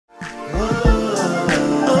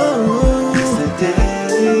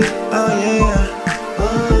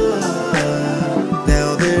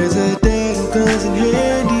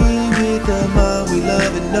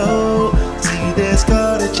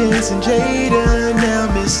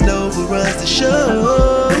who runs the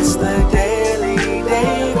show. It's the Daily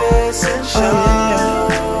Davidson Show.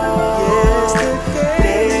 Yes, the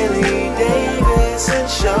Daily Davidson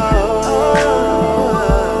Show.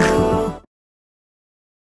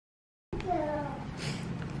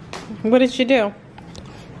 What did she do?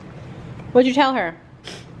 What'd you tell her?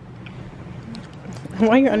 Why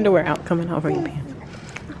are your underwear out coming over your pants?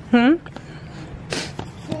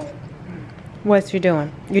 What's she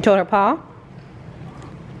doing? You told her paw?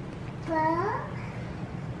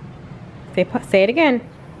 Say it again.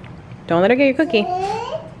 Don't let her get your cookie.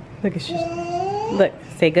 Look at she. Look.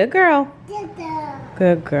 Say good girl.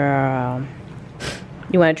 Good girl.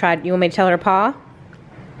 You want to try? You want me to tell her paw?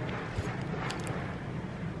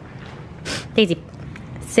 Daisy,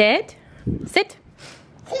 sit. Sit.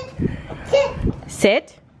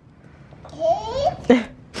 Sit.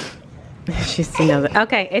 She's still knows it.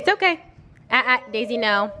 Okay, it's okay. Daisy,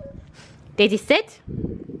 no. Daisy, sit.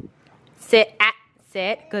 Sit.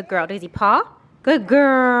 Sit. Good girl. Daisy, paw. Good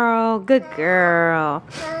girl. Good girl.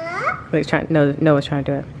 Noah's trying to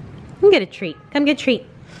do it. Come get a treat. Come get a treat.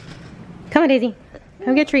 Come on, Daisy.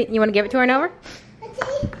 Come get a treat. You want to give it to her, Nova?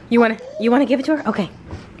 You want to give it to her? Okay.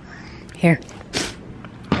 Here.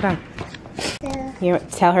 Hold on. You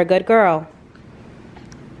tell her, good girl.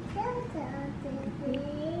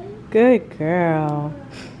 Good girl.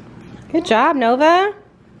 Good job, Nova.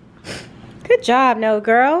 Good job, Nova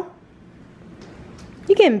girl.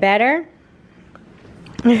 You getting better.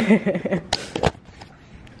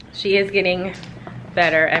 She is getting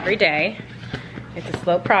better every day. It's a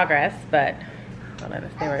slow progress, but hold on,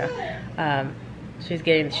 there we go. She's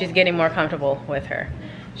getting more comfortable with her.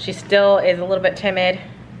 She still is a little bit timid.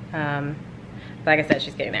 Like I said,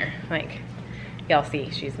 she's getting there. Like y'all see,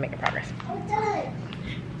 she's making progress.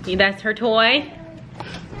 See, that's her toy.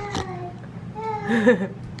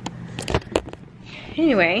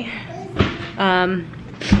 Anyway, I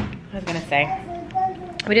was gonna say,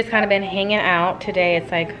 we just kind of been hanging out today.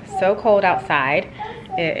 It's like so cold outside.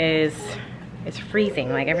 It's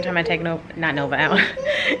freezing. Like every time I take not Nova out,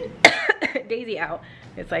 Daisy out,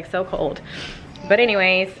 it's like so cold. But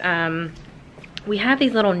anyways, we have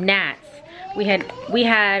these little gnats. We had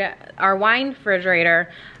our wine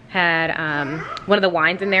refrigerator had one of the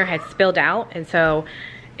wines in there had spilled out, and so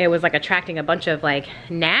it was like attracting a bunch of like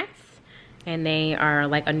gnats, and they are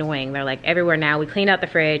like annoying. They're like everywhere now. We cleaned out the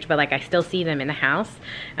fridge, but like I still see them in the house,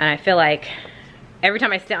 and I feel like every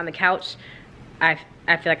time I sit on the couch, I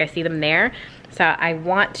feel like I see them there. So I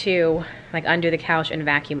want to like undo the couch and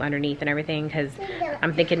vacuum underneath and everything, because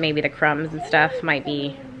I'm thinking maybe the crumbs and stuff might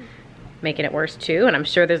be making it worse too. And I'm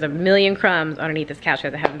sure there's a million crumbs underneath this couch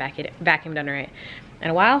because I haven't vacuumed under it in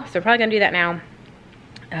a while. So we're probably gonna do that now.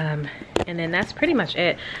 And then that's pretty much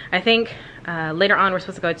it. I think later on we're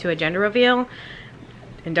supposed to go to a gender reveal.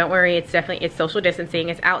 And don't worry, it's social distancing.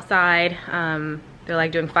 It's outside. They're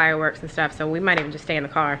like doing fireworks and stuff. So we might even just stay in the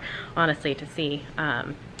car, honestly, to see.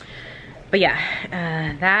 But yeah,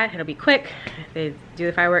 that, it'll be quick. They do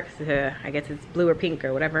the fireworks, I guess it's blue or pink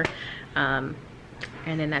or whatever. And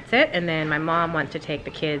then that's it. And then my mom wants to take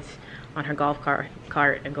the kids on her golf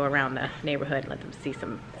cart and go around the neighborhood and let them see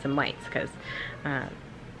some lights, because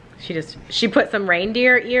she put some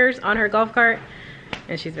reindeer ears on her golf cart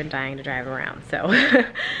and she's been dying to drive around. So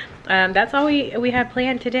that's all we have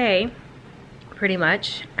planned today, pretty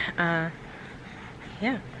much. Yeah,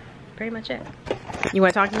 pretty much it. You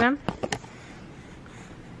want to talk to them?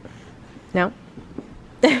 No?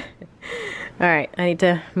 All right, I need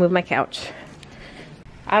to move my couch.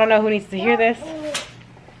 I don't know who needs to hear this,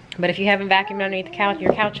 but if you haven't vacuumed underneath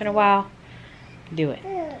your couch in a while, do it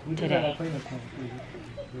today.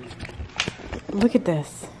 Look at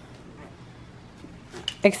this.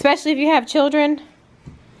 Especially if you have children,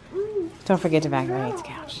 don't forget to vacuum underneath the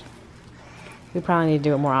couch. We probably need to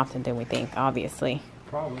do it more often than we think, obviously.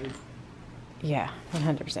 Probably. Yeah,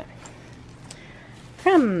 100%.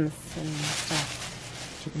 Crumbs and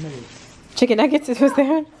stuff. Chicken nuggets. Chicken nuggets was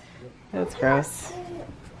there? That's gross.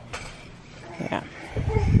 Yeah.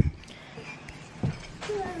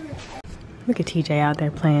 Look at TJ out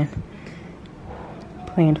there playing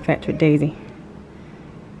fetch with Daisy.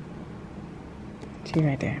 She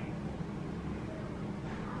right there.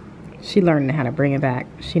 She learning how to bring it back.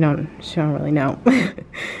 She don't really know.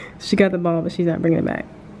 She got the ball, but she's not bringing it back.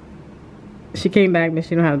 She came back, but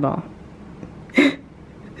she don't have the ball.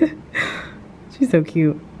 She's so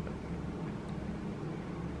cute.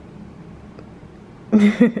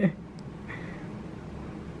 I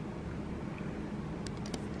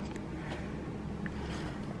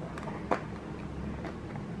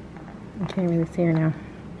can't really see her now.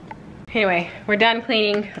 Anyway, we're done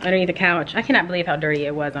cleaning underneath the couch. I cannot believe how dirty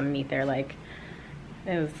it was underneath there. Like,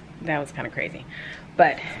 that was kind of crazy.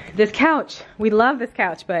 But this couch, we love this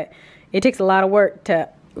couch, but it takes a lot of work to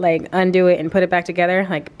like undo it and put it back together,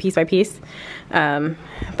 like piece by piece.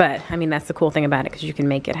 But I mean, that's the cool thing about it, because you can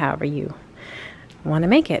make it however you want to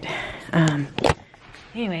make it.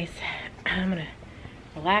 Anyways, I'm gonna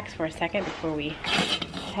relax for a second before we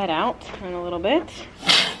head out in a little bit.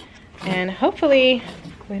 And hopefully,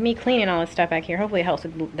 with me cleaning all this stuff back here, hopefully it helps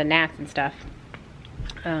with the gnats and stuff.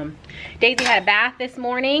 Daisy had a bath this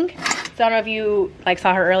morning, so I don't know if you like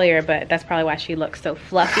saw her earlier, but that's probably why she looks so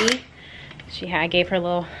fluffy. I gave her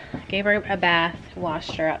a bath,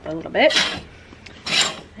 washed her up a little bit,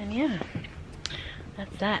 and yeah,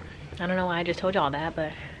 that's that. I don't know why I just told you all that,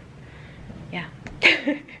 but yeah.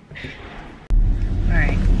 All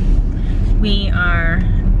right, me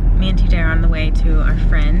and TJ are on the way to our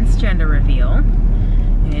friend's gender reveal.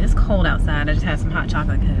 And it is cold outside. I just had some hot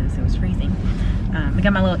chocolate because it was freezing. I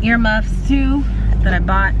got my little earmuffs too that I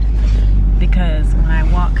bought, because when I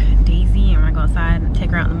walk Daisy and when I go outside and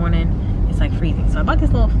take her out in the morning, it's like freezing. So I bought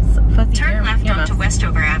this little fuzzy Turn left onto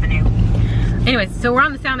Westover Avenue. Anyways, so we're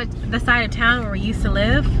on the side of town where we used to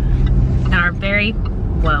live. And our very,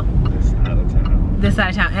 well, this side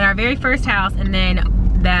of town. And our very first house, and then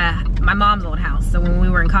my mom's old house. So when we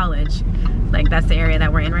were in college, like that's the area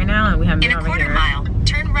that we're in right now, and we haven't been over here. In a quarter mile,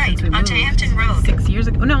 turn right onto Hampton Road. 6 years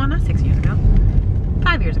ago. Oh, no, not 6 years ago.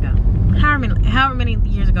 5 years ago. However many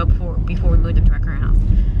years ago before we moved into our current house.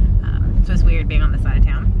 So it's weird being on this side of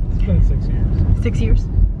town. It's been 6 years. 6 years?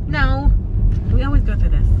 No. We always go through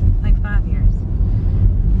this. Like 5 years.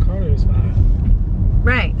 Carter is 5.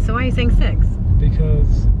 Right. So why are you saying 6?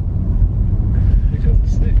 Because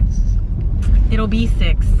it's 6. It'll be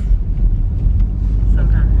 6.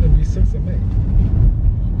 Sometime. It'll be 6 in May.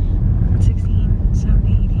 16,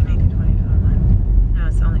 17, 18, 19, 20, 21. No,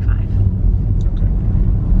 it's only 5.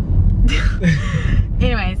 Okay.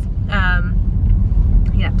 Anyways,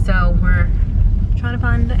 yeah, so we're trying to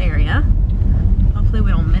find the area. Hopefully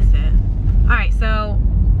we don't miss it. Alright, so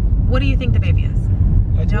what do you think the baby is?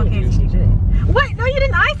 I told you it's a girl. What? No, you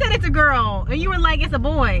didn't. I said it's a girl. And you were like, it's a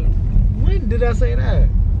boy. When did I say that?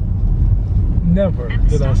 Never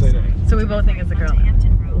did I say that. So we both think it's a girl.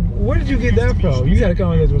 Where did you get that from? You gotta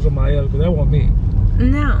come with somebody else, because that wasn't me.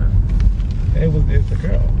 No. It's a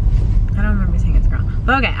girl. I don't remember saying it's a girl.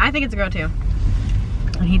 But okay, I think it's a girl too.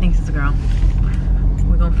 And he thinks it's a girl.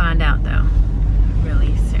 We're gonna find out though,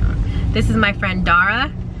 really soon. This is my friend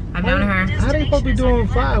Dara. I've known her. How they supposed to be doing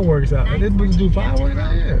fireworks out? Are they supposed to do fireworks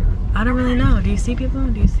out here? I don't really know. Do you see people?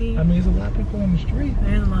 Do you see? I mean, there's a lot of people on the street.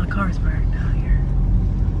 There's a lot of cars parked out here.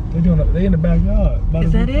 They in the backyard.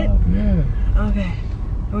 Is that it? Yeah. Okay.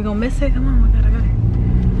 Are we gonna miss it? Come on, we gotta go.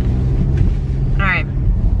 Alright.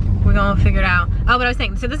 We're gonna figure it out. Oh, what I was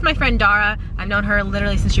saying. So this is my friend Dara. I've known her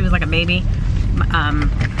literally since she was like a baby.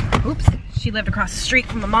 Oops. She lived across the street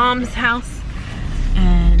from my mom's house.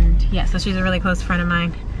 And yeah, so she's a really close friend of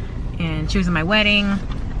mine. And she was in my wedding.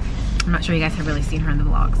 I'm not sure you guys have really seen her in the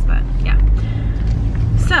vlogs, but yeah.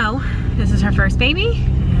 So, this is her first baby.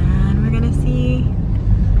 And we're gonna see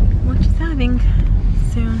what she's having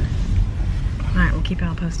soon. Alright, we'll keep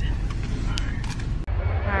y'all posted.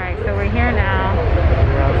 Alright, so we're here now.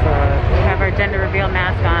 We're outside. We have our gender reveal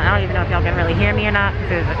mask on. I don't even know if y'all can really hear me or not, because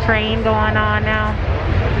there's a train going on now.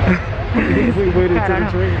 We waited until the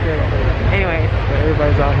train came. Anyways.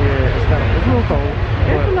 Everybody's out here. It's a little cold.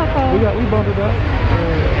 It's a little cold. We bumped it up.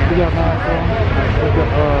 We got masks on.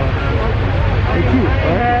 They're cute,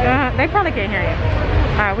 right? They probably can't hear you.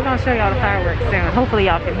 Alright, we're gonna show y'all the fireworks soon. Hopefully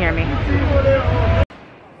y'all can hear me.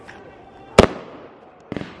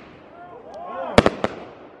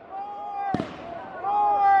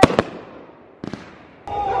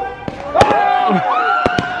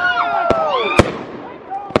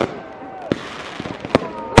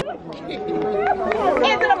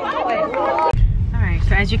 Alright,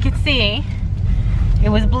 so as you can see, it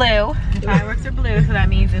was blue. The fireworks are blue, so that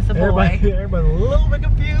means it's a boy. Everybody's a little bit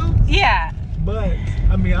confused. Yeah. But,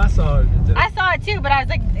 I mean, I saw it. I saw it too, but I was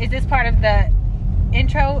like, is this part of the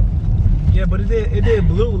intro? Yeah, but it did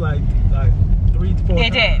blue like 3 to 4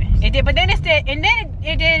 times. It did, but then it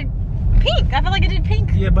did pink. I feel like it did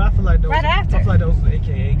pink. Yeah, but I feel like those, right after. I feel like those were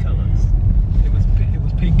AKA colors. It was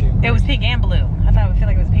pink and blue. It was pink and blue. I feel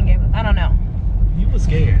like it was pink and blue. I don't know. You were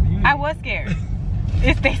scared. I was scared.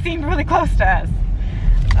 They seemed really close to us.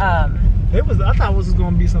 I thought it was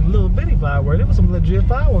gonna be some little bitty fireworks. There was some legit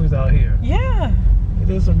fireworks out here. Yeah.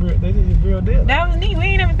 They did a real deal. That was neat. We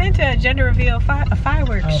ain't never been to a gender reveal, a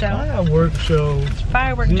fireworks show. Fireworks show.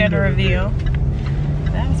 Firework gender reveal.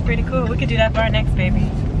 That was pretty cool. We could do that for our next baby.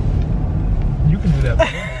 can do that.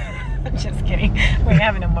 I'm just kidding. We ain't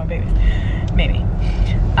having no more babies. Maybe.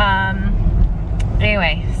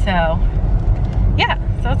 Anyway, so yeah,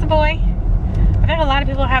 so it's a boy. I think a lot of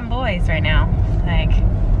people are having boys right now. Like,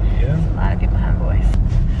 Yeah. a lot of people have boys.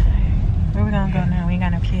 Where we gonna go now? We ain't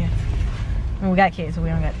got no kids. Well, we got kids, but we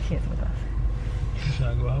don't got the kids with us. You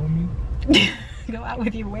trying to go out with me? Go out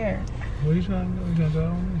with you where? Where you trying to go? You trying to go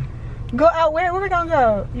out with me? Go out where? Where we gonna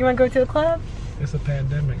go? You wanna go to the club? It's a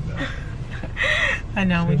pandemic though. I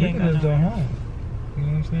know, we So can't can go just go nowhere. home. You know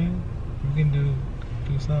what I'm saying? We can do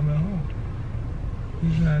something at home.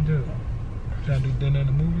 What you trying to do? Trying to do dinner in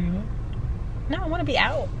the movie, huh? No, I wanna be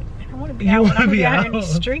out. I wanna be You out. wanna I wanna be be out out? in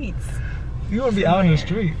these streets. You want to be out in the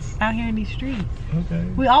streets? Out here in these streets. Okay.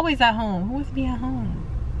 We always at home. Who wants to be at home?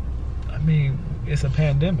 I mean, it's a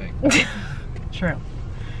pandemic. True.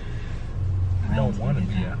 I don't want to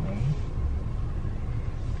be at home.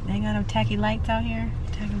 They ain't got no tacky lights out here.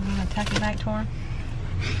 No tacky light tour.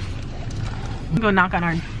 I'm gonna knock on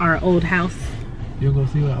our old house. You'll go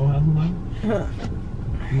see what our old house is like?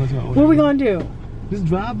 You go to our old What are we house? gonna do? Just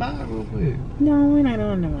drive by real quick. No, we're not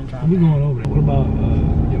on no one drive. We going over there. What about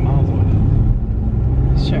your mom's old house?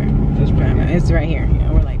 Sure. That's right. It's right here.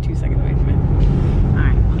 Yeah, we're like 2 seconds away from it.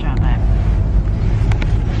 Alright, we'll drive back.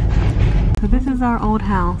 So this is our old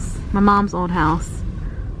house. My mom's old house.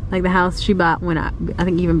 Like the house she bought when I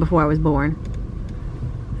think even before I was born.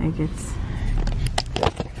 Like it's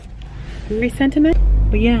very sentiment.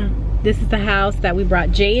 But yeah, this is the house that we brought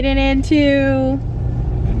Jaden into.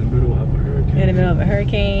 In the middle of a hurricane. In the middle of a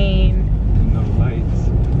hurricane. And no lights.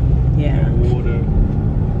 Yeah. No water.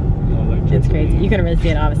 No electricity. It's crazy. You couldn't really see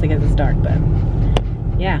it obviously because it's dark, but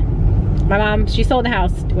yeah. My mom, she sold the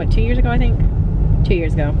house, what, 2 years ago I think? 2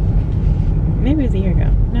 years ago. Maybe it was a year ago.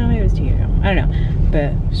 No, maybe it was 2 years ago. I don't know.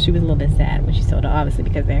 But she was a little bit sad when she sold it, obviously,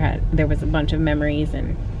 because there was a bunch of memories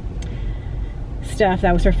and stuff.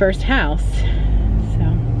 That was her first house. So,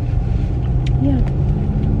 yeah.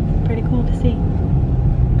 Pretty cool to see.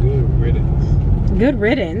 Good riddance. Good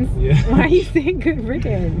riddance? Yeah. Why are you saying good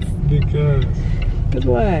riddance? Because Because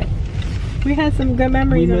what? We had some good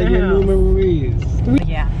memories we in made the new house. memories.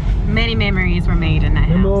 Yeah. Many memories were made in that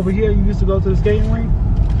Remember house. over here you used to go to the skating rink?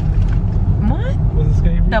 What? Was it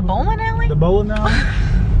skating rink? The bowling alley? The bowling alley?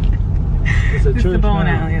 It's a This is church the bowling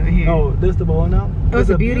now. alley over here. Oh, this the bowling alley? Oh, it's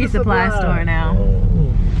a beauty supply store now.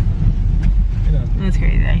 Oh. You know, That's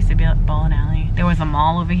crazy. I used to be at bowling alley. There was a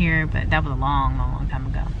mall over here, but that was a long, long, long time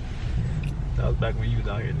ago. that was back when you was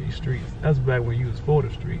out here in these streets. That's back when you was for the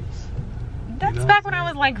streets. That's know back what when I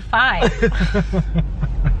I'm was like 5.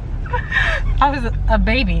 I was a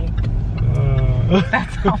baby.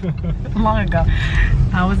 That's how long ago.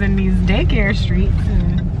 I was in these daycare streets.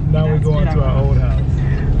 And now we're that's going what to I our was. old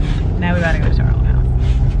house. Now we gotta go to our old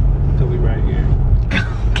house. So we right here.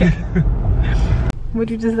 Okay.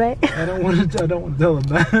 What'd you just say? I don't want to tell them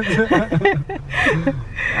that.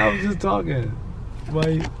 I was just talking.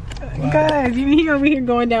 Why? Guys, you over here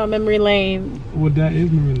going down memory lane. Well, that is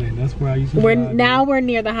memory lane. That's where I used to drive. Now we're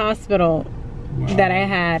near the hospital Wow. that I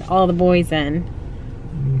had all the boys in.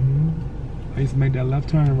 I used to make that left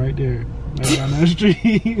turn right there, right down that street.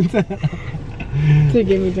 To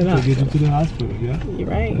get me to the To get you hospital. to the hospital, yeah. You're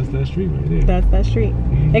right. That's that street right there. That's that street.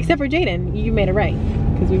 Mhm. Except for Jaden, you made it right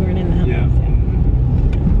because we weren't in the house. Yeah.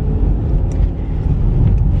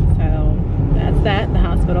 So that's the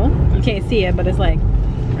hospital. You can't see it, but it's like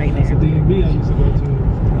right That's a there. D&B I used to go to all the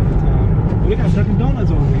time. Oh, they got Dunkin'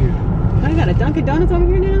 Donuts over here. I got a Dunkin' Donuts over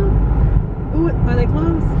here now. Ooh, are they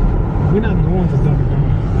closed? We're not going to Dunkin'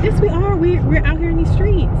 Donuts. Yes, we are. We're out here in these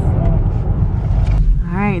streets.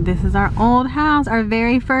 All right, this is our old house, our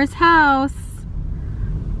very first house.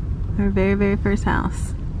 Our very, very first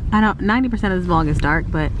house. I know 90% of this vlog is dark,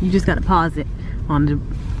 but you just gotta pause it on the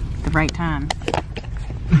right time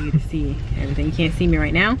for you to see everything. You can't see me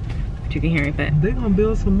right now, but you can hear it. But They're gonna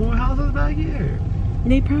build some more houses back here.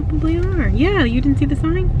 they probably are. Yeah, you didn't see the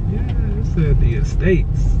sign? Yeah, it said the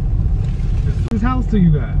estates. Whose house to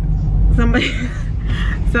you guys?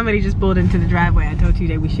 Somebody just pulled into the driveway. I told you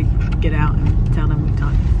that we should get out and tell them we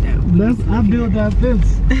talked. I built that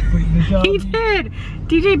fence. He did.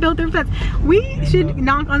 DJ built their fence. We should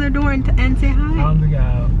knock on their door and say hi. I'm the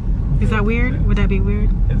guy. Is that weird? Would that be weird?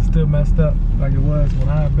 It's still messed up like it was when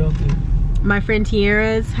I built it. My friend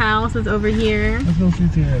Tiara's house is over here. Let's go see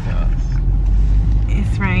Tiara's house.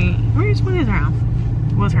 It's right. What is her house?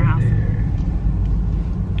 What's her house? There.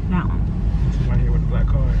 That one. It's right here with the black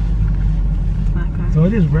card. Black car. So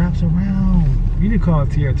it just wraps around. You need to call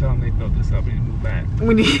Tiara, tell them they built this up. We need to move back.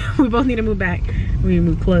 We both need to move back. We need to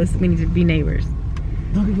move close. We need to be neighbors.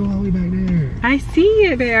 Look at go all the way back there. I see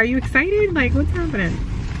it there. Are you excited? Like, what's happening?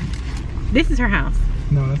 This is her house.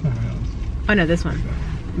 No, that's not her house. Oh no, this one.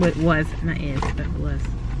 What was, not is, but was.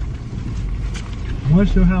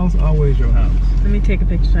 Once your house, always your house. Let me take a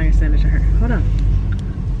picture so I can send it to her. Hold on.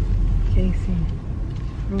 Can you see?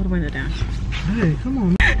 Roll the window down. Hey, come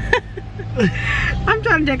on. I'm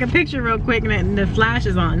trying to take a picture real quick and the flash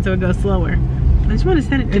is on so it goes slower. I just want to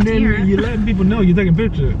send it to Tierra. And then you're letting people know you're taking a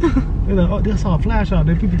picture. They're like, oh, they saw a flash out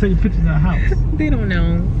there. People taking pictures of the house. They don't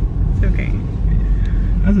know. It's okay.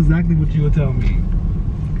 That's exactly what you would tell me.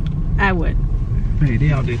 I would. Hey,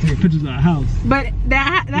 they out there taking pictures of our house. But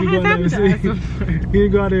that has happened to us before. You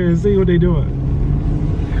go out there and see what they doing.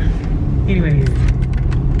 Anyways.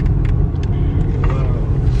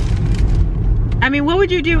 I mean, what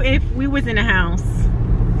would you do if we was in a house?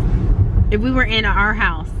 If we were in our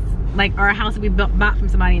house, like our house we bought from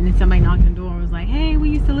somebody, and then somebody knocked on the door and was like, "Hey, we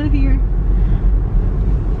used to live here."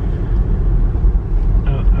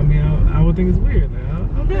 I mean, I would think it's weird now.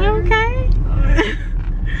 Okay.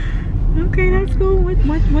 Okay, that's cool.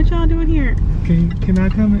 What y'all doing here? Can I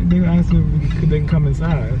come in? They asked if they can come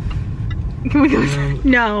inside. Can we go?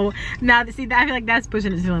 No. Now, see, I feel like that's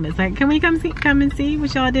pushing it to limits. Like, can we come and see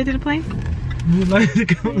what y'all did to the place? We'd like to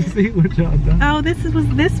come and see what y'all done. Oh, this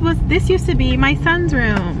used to be my son's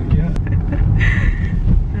room. Yeah.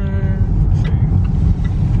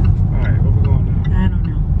 All right, where we going now? I don't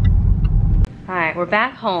know. All right, we're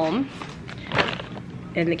back home,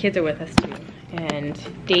 and the kids are with us too. And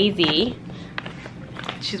Daisy,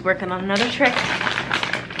 she's working on another trick.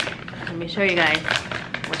 Let me show you guys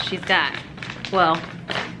what she's got. Well,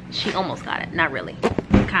 she almost got it. Not really.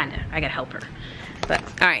 Kinda. I gotta help her. But,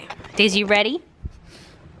 all right. Daisy, you ready?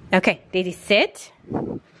 Okay, Daisy, sit.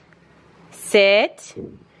 Sit.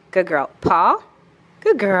 Good girl. Paw.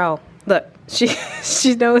 Good girl. Look, she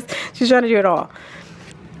knows. She's trying to do it all.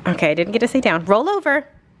 Okay, didn't get to sit down. Roll over.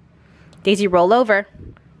 Daisy, roll over.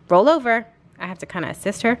 Roll over. I have to kind of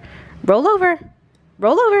assist her. Roll over.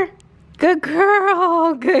 Roll over. Good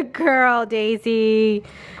girl. Good girl, Daisy.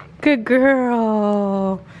 Good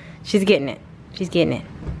girl. She's getting it. She's getting it.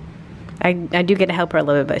 I do get to help her a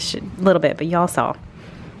little bit, but y'all saw.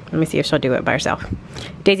 Let me see if she'll do it by herself.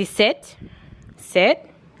 Daisy, sit. Sit.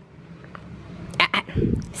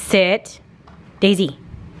 Sit. Daisy.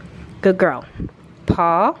 Good girl.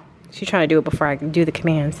 Paw. She's trying to do it before I do the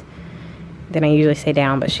commands. Then I usually say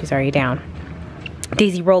down, but she's already down.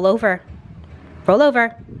 Daisy, roll over. Roll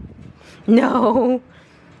over. No.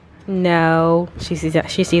 No. She sees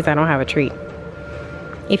I don't have a treat.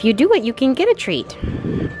 If you do it, you can get a treat.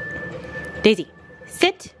 Daisy,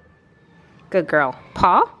 sit. Good girl.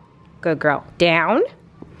 Paw. Good girl. Down.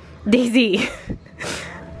 Daisy.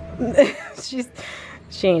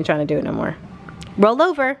 She ain't trying to do it no more. Roll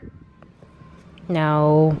over.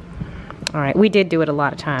 No. All right. We did do it a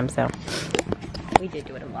lot of times, though. We did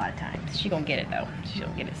do it a lot of times. She gonna get it, though. She's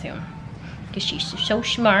gonna get it soon. Because she's so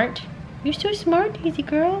smart. You're so smart, Daisy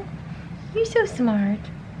girl. You're so smart.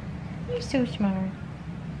 You're so smart.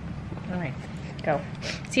 All right. Go.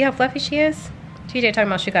 See how fluffy she is? TJ talking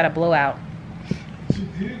about she got a blowout. She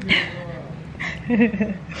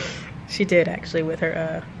did. She did actually with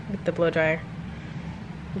her with the blow dryer.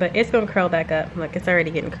 But it's gonna curl back up. Look, it's already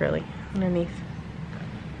getting curly underneath.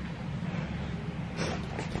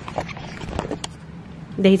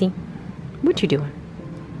 Daisy, what you doing?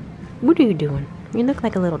 What are you doing? You look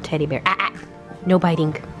like a little teddy bear. No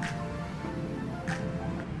biting.